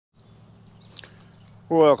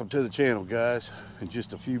Welcome to the channel, guys. In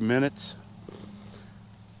just a few minutes,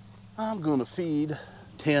 I'm gonna feed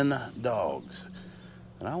 10 dogs.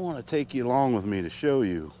 And I want to take you along with me to show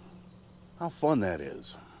you how fun that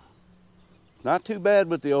is. Not too bad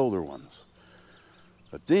with the older ones.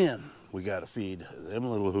 But then we gotta feed them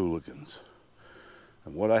little hooligans.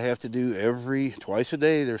 And what I have to do twice a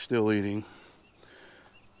day, they're still eating.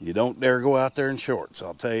 You don't dare go out there in shorts,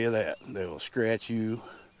 I'll tell you that. They will scratch you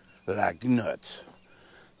like nuts.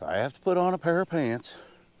 I have to put on a pair of pants,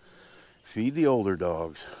 feed the older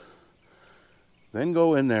dogs, then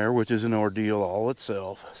go in there, which is an ordeal all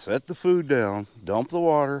itself, set the food down, dump the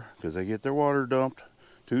water, because they get their water dumped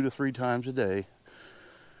 2 to 3 times a day.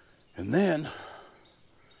 And then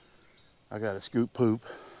I got to scoop poop.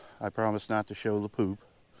 I promise not to show the poop,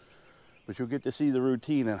 but you'll get to see the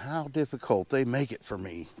routine and how difficult they make it for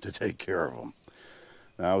me to take care of them.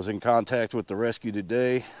 Now, I was in contact with the rescue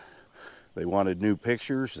today. They wanted new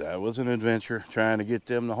pictures. That was an adventure, trying to get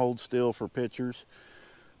them to hold still for pictures.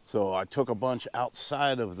 So I took a bunch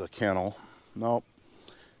outside of the kennel. Nope,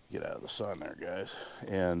 get out of the sun there, guys.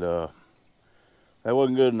 And that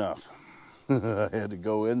wasn't good enough. I had to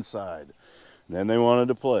go inside. Then they wanted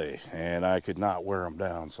to play, and I could not wear them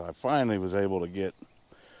down. So I finally was able to get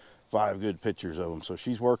 5 good pictures of them. So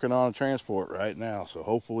she's working on a transport right now. So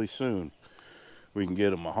hopefully soon we can get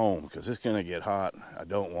them a home, because it's going to get hot. I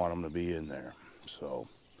don't want them to be in there. So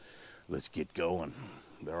let's get going.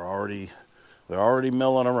 They're already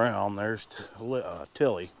milling around. There's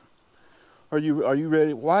Tilly. Are you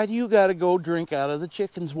ready? Why do you got to go drink out of the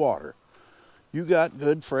chicken's water? You got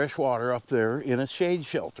good fresh water up there in a shade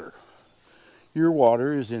shelter. Your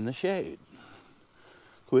water is in the shade.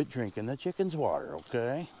 Quit drinking the chicken's water,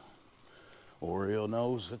 okay? Oreo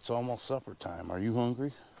knows it's almost supper time. Are you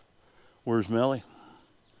hungry? Where's Millie?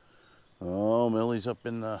 Oh, Millie's up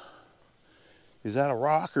in the... Is that a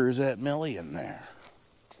rock or is that Millie in there?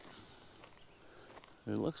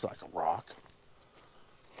 It looks like a rock.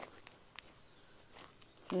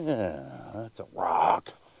 Yeah, that's a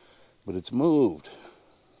rock. But it's moved.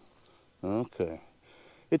 Okay.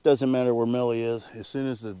 It doesn't matter where Millie is. As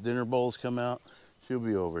soon as the dinner bowls come out, she'll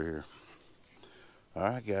be over here. All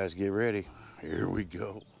right, guys, get ready. Here we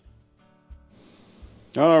go.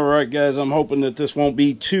 All right, guys, I'm hoping that this won't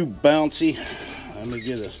be too bouncy. Let me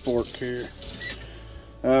get a fork here.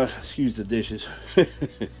 Excuse the dishes.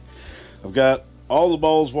 I've got all the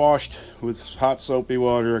bowls washed with hot soapy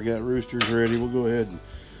water. I got roosters ready. We'll go ahead and...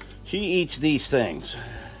 She eats these things.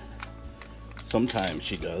 Sometimes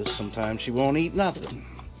she does. Sometimes she won't eat nothing.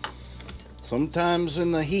 Sometimes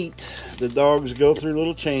in the heat, the dogs go through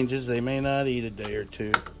little changes. They may not eat a day or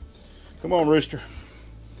two. Come on, rooster.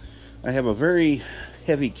 I have a very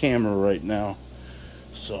heavy camera right now,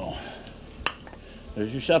 so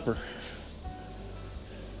there's your supper.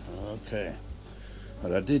 Okay,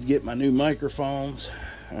 but I did get my new microphones.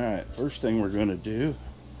 All right, first thing we're gonna do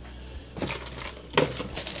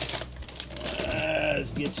is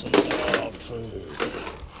get some dog food.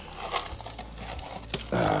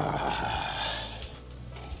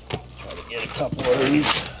 Try to get a couple of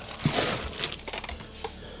these.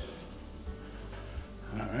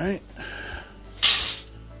 All right.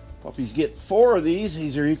 Puppies get 4 of these.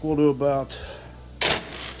 These are equal to about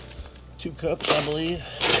 2 cups, I believe.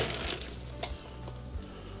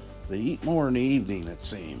 They eat more in the evening, it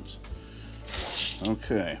seems.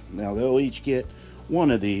 Okay, now they'll each get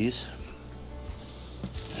 1 of these.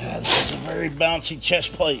 This is a very bouncy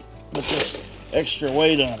chest plate with this extra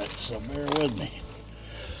weight on it, so bear with me.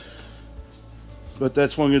 But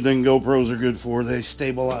that's one good thing GoPros are good for. They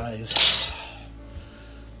stabilize.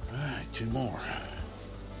 All right, 2 more.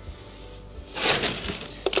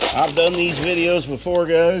 I've done these videos before,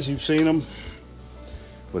 guys. You've seen them.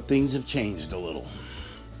 But things have changed a little.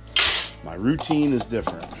 My routine is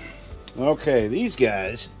different. Okay, these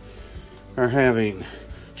guys are having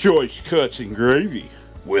choice cuts and gravy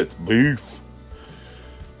with beef.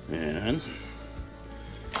 And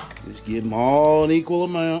just give them all an equal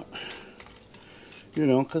amount. You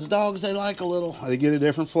know, because dogs, they like a little. They get a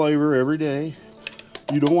different flavor every day.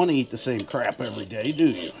 You don't want to eat the same crap every day, do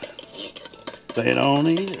you? They don't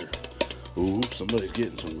either. Ooh, somebody's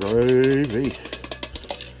getting some gravy.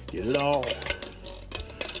 Get it all.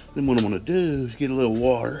 Then what I'm going to do is get a little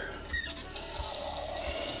water.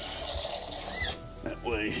 That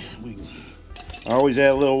way we can... I always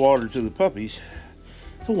add a little water to the puppies.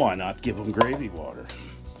 So why not give them gravy water?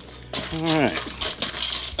 Alright.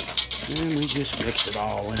 And we just mix it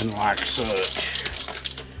all in like such.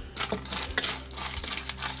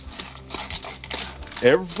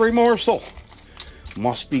 Every morsel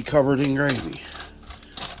must be covered in gravy,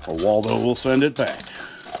 or Waldo will send it back.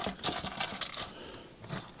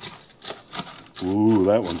 Ooh,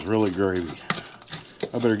 that one's really gravy.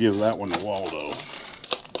 I better give that one to Waldo.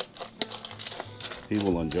 He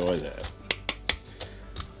will enjoy that.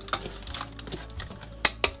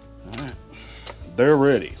 All right, they're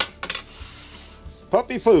ready.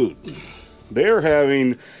 Puppy food. They're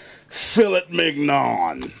having filet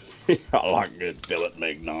mignon. I like good filet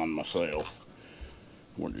mignon myself.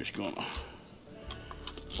 We're just gonna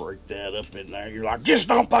break that up in there. You're like, just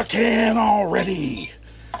dump the can already.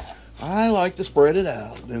 I like to spread it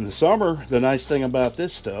out. In the summer, the nice thing about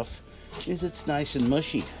this stuff is it's nice and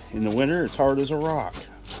mushy. In the winter, it's hard as a rock.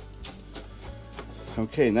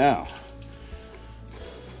 Okay, now,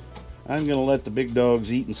 I'm gonna let the big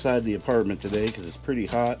dogs eat inside the apartment today because it's pretty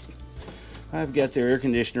hot. I've got their air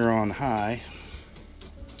conditioner on high.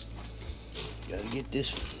 Gotta get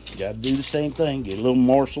this, gotta do the same thing. Get a little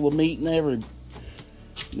morsel of meat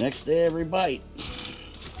next to every bite.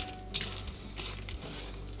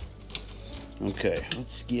 Okay,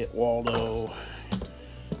 let's get Waldo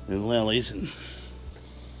and Lily's and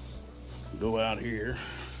go out here.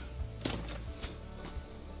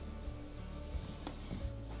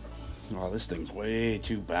 Oh, this thing's way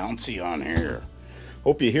too bouncy on here.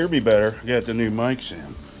 Hope you hear me better. I got the new mics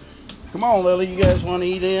in. Come on, Lily, you guys want to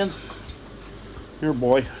eat in? Here,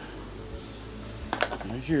 boy.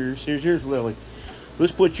 Here's yours. Here's yours, Lily.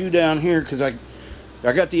 Let's put you down here because I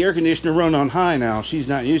got the air conditioner run on high now. She's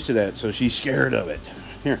not used to that, so she's scared of it.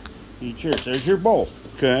 Here, eat yours. There's your bowl,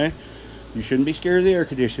 okay? You shouldn't be scared of the air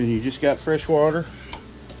conditioning. You just got fresh water.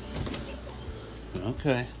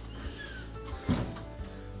 Okay.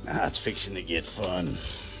 Now it's fixing to get fun.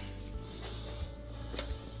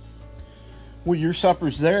 Well, your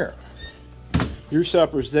supper's there. Your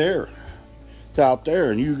supper's there. It's out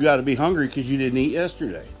there, and you got to be hungry because you didn't eat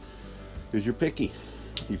yesterday. Because you're picky.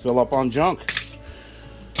 You fill up on junk.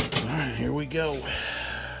 All right, here we go.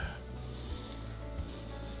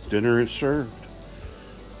 Dinner is served.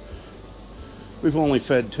 We've only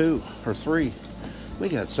fed 2 or 3. We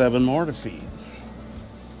got 7 more to feed.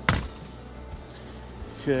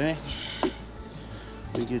 Okay.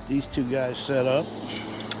 We get these 2 guys set up.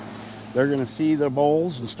 They're going to see the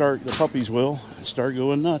bowls and the puppies will, and start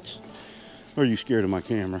going nuts. Or are you scared of my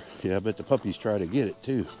camera? Yeah, I bet the puppies try to get it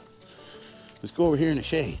too. Let's go over here in the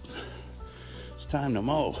shade. It's time to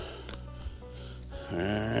mow.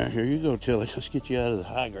 Here you go, Tilly. Let's get you out of the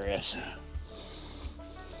high grass.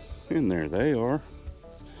 And there they are.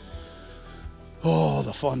 Oh,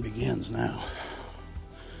 the fun begins now.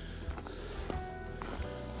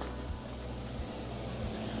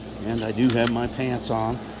 And I do have my pants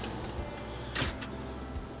on.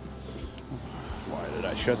 Why did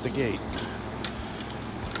I shut the gate?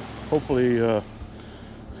 Hopefully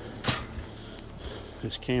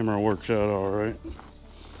this camera works out all right.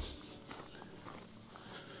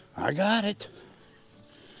 I got it.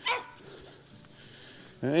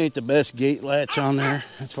 That ain't the best gate latch on there.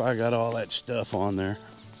 That's why I got all that stuff on there.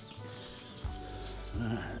 All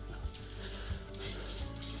right.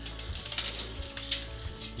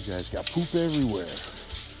 You guys got poop everywhere.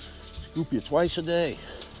 Scoop you twice a day.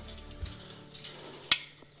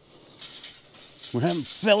 We're having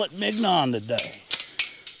filet mignon today.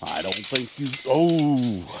 I don't think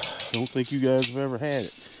you guys have ever had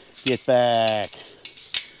it. Get back.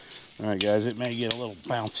 All right, guys, it may get a little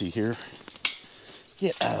bouncy here.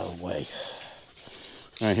 Get out of the way.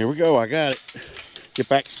 All right, here we go. I got it. Get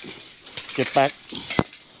back. Get back.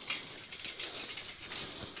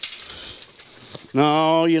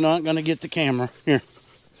 No, you're not going to get the camera. Here.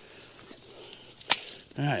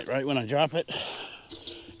 All right when I drop it,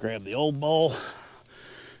 grab the old bowl.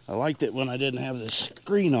 I liked it when I didn't have this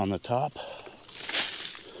screen on the top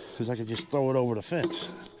because I could just throw it over the fence.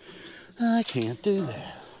 I can't do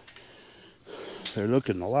that. They're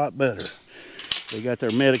looking a lot better. They got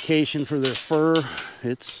their medication for their fur.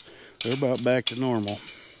 They're about back to normal.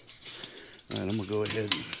 All right, I'm gonna go ahead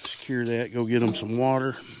and secure that. Go get them some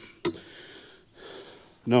water.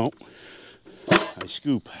 No, I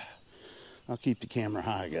scoop. I'll keep the camera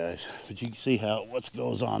high, guys, but you can see what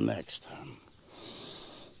goes on next.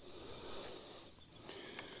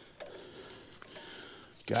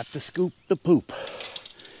 Got to scoop the poop. Got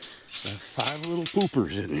 5 little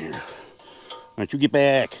poopers in here. All right, you get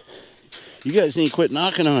back. You guys need to quit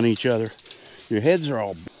knocking on each other. Your heads are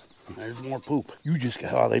all... There's more poop. You just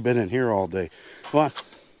got... Oh, they've been in here all day. Come on.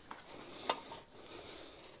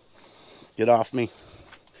 Get off me.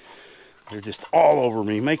 They're just all over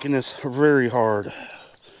me, making this very hard.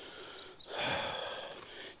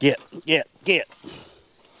 Get.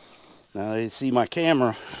 Now they see my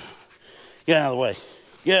camera. Get out of the way.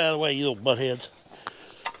 Get out of the way, you little buttheads.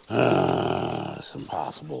 It's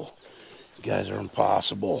impossible. You guys are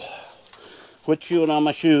impossible. Quit chewing on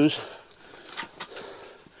my shoes.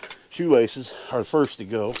 Shoelaces are the first to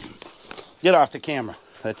go. Get off the camera.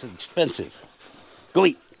 That's expensive. Go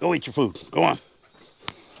eat. Go eat your food. Go on.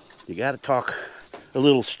 You got to talk a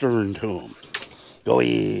little stern to them. Go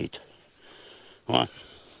eat. Come on.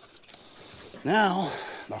 Now,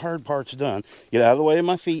 the hard part's done. Get out of the way of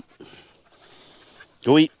my feet.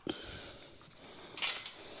 Go eat.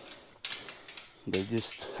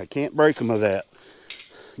 I can't break them of that.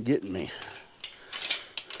 Getting me.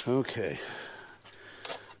 Okay.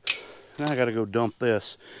 Now I gotta go dump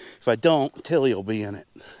this. If I don't, Tilly will be in it.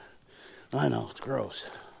 I know, it's gross.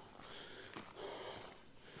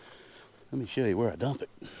 Let me show you where I dump it.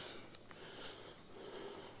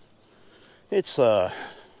 It's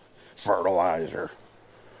fertilizer.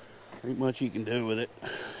 Ain't much you can do with it.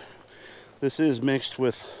 This is mixed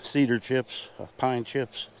with cedar chips, pine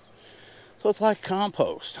chips. So it's like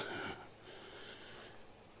compost.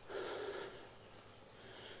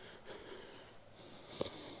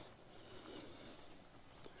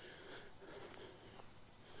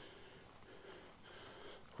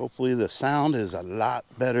 Hopefully the sound is a lot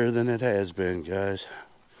better than it has been, guys.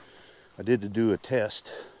 I did do a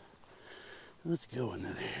test. Let's go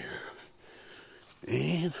into there.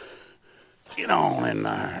 And get on in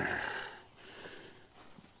there.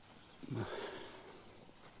 I'm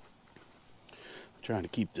trying to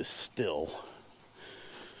keep this still.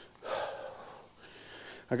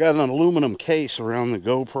 I got an aluminum case around the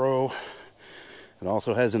GoPro. It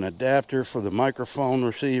also has an adapter for the microphone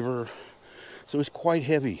receiver. So it's quite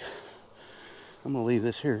heavy. I'm gonna leave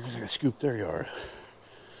this here because I gotta scoop their yard.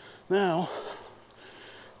 Now,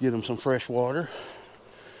 get them some fresh water,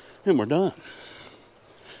 and we're done.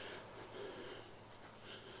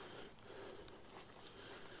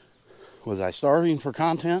 Was I starving for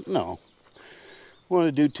content? No. I want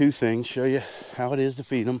to do two things: show you how it is to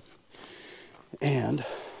feed them, and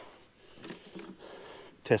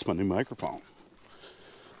test my new microphone.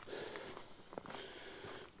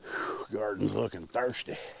 Garden's looking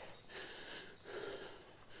thirsty.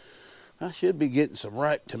 I should be getting some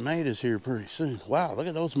ripe tomatoes here pretty soon. Wow, look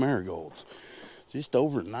at those marigolds. Just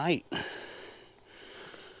overnight.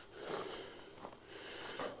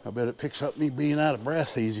 I bet it picks up me being out of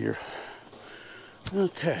breath easier.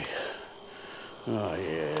 Okay. Oh,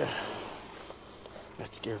 yeah.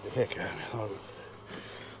 That scared the heck out of me. Oh.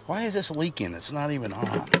 Why is this leaking? It's not even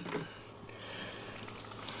on.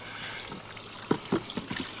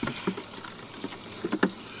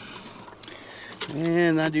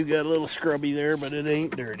 And I do got a little scrubby there, but it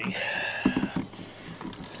ain't dirty.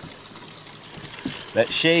 That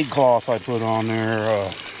shade cloth I put on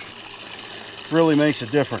there really makes a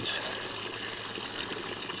difference.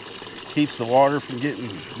 Keeps the water from getting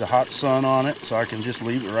the hot sun on it, so I can just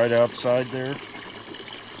leave it right outside there.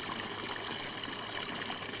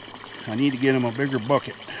 I need to get them a bigger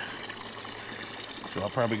bucket, so I'll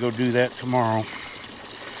probably go do that tomorrow.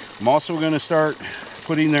 I'm also going to start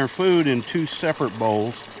putting their food in two separate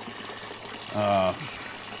bowls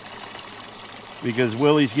because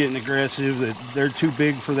Willie's getting aggressive. That they're too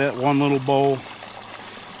big for that one little bowl,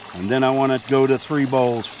 and then I want to go to 3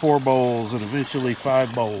 bowls, 4 bowls, and eventually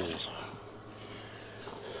 5 bowls,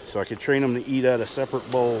 so I could train them to eat out of separate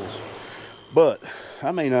bowls. But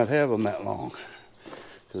I may not have them that long,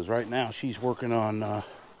 because right now she's working on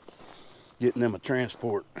getting them a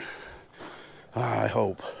transport. I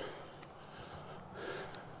hope.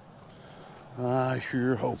 I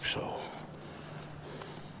sure hope so.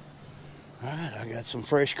 Alright, I got some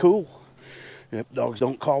fresh cool. Yep, dogs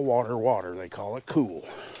don't call water water, they call it cool.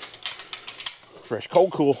 Fresh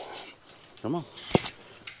cold cool. Come on.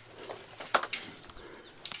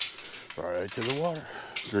 Right to the water.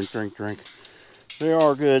 Drink, drink, drink. They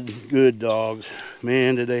are good dogs.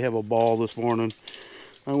 Man, did they have a ball this morning.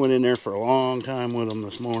 I went in there for a long time with them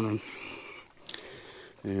this morning.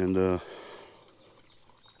 And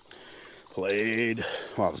played.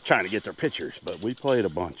 Well, I was trying to get their pictures, but we played a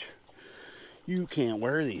bunch. You can't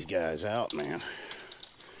wear these guys out, man.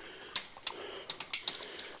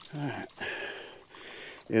 Alright.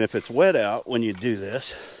 And if it's wet out when you do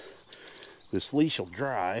this, this leash will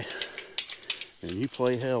dry, and you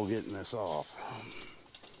play hell getting this off.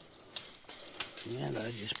 And I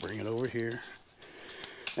just bring it over here.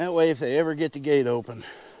 That way, if they ever get the gate open,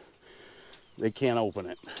 they can't open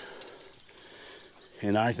it.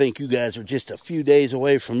 And I think you guys are just a few days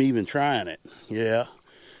away from even trying it. Yeah,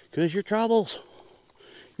 because you're troubles.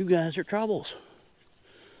 You guys are troubles.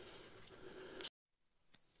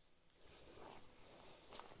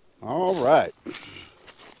 All right.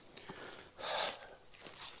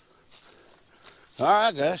 All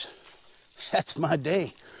right, guys. That's my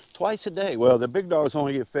day, twice a day. Well, the big dogs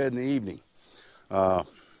only get fed in the evening.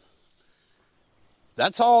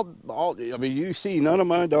 That's all. I mean, you see, none of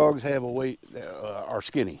my dogs have a weight, are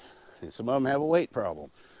skinny. And some of them have a weight problem.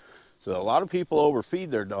 So a lot of people overfeed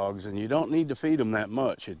their dogs, and you don't need to feed them that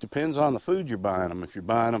much. It depends on the food you're buying them. If you're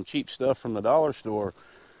buying them cheap stuff from the dollar store,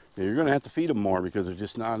 you're going to have to feed them more because there's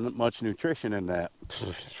just not much nutrition in that.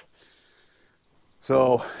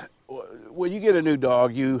 So when you get a new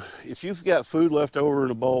dog, if you've got food left over in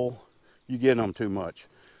a bowl, you're getting them too much.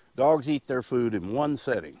 Dogs eat their food in one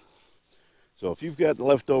setting. So if you've got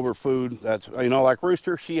leftover food, that's, like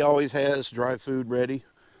Rooster, she always has dry food ready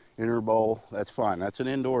in her bowl. That's fine. That's an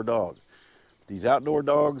indoor dog. These outdoor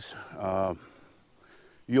dogs,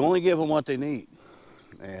 you only give them what they need.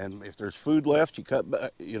 And if there's food left, you cut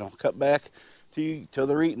back till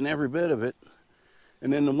they're eating every bit of it.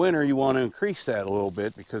 And in the winter, you want to increase that a little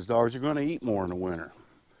bit because dogs are going to eat more in the winter.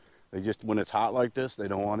 When it's hot like this, they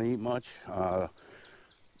don't want to eat much.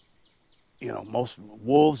 Most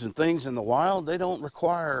wolves and things in the wild, they don't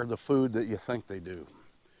require the food that you think they do.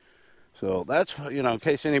 So that's, in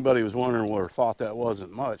case anybody was wondering or thought that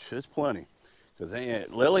wasn't much, it's plenty. Because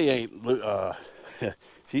Lily ain't,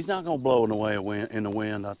 she's not going to blow in the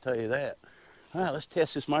wind, I'll tell you that. All right, let's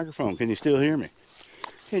test this microphone. Can you still hear me?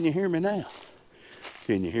 Can you hear me now?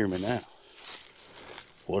 Can you hear me now?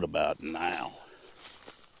 What about now?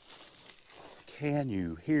 Can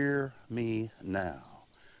you hear me now?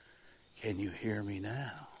 Can you hear me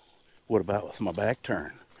now? What about with my back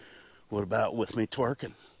turned? What about with me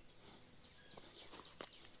twerking?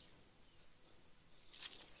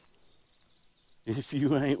 If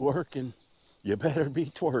you ain't working, you better be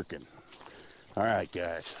twerking. All right,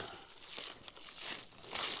 guys.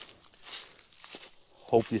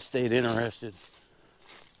 Hope you stayed interested.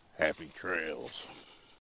 Happy trails.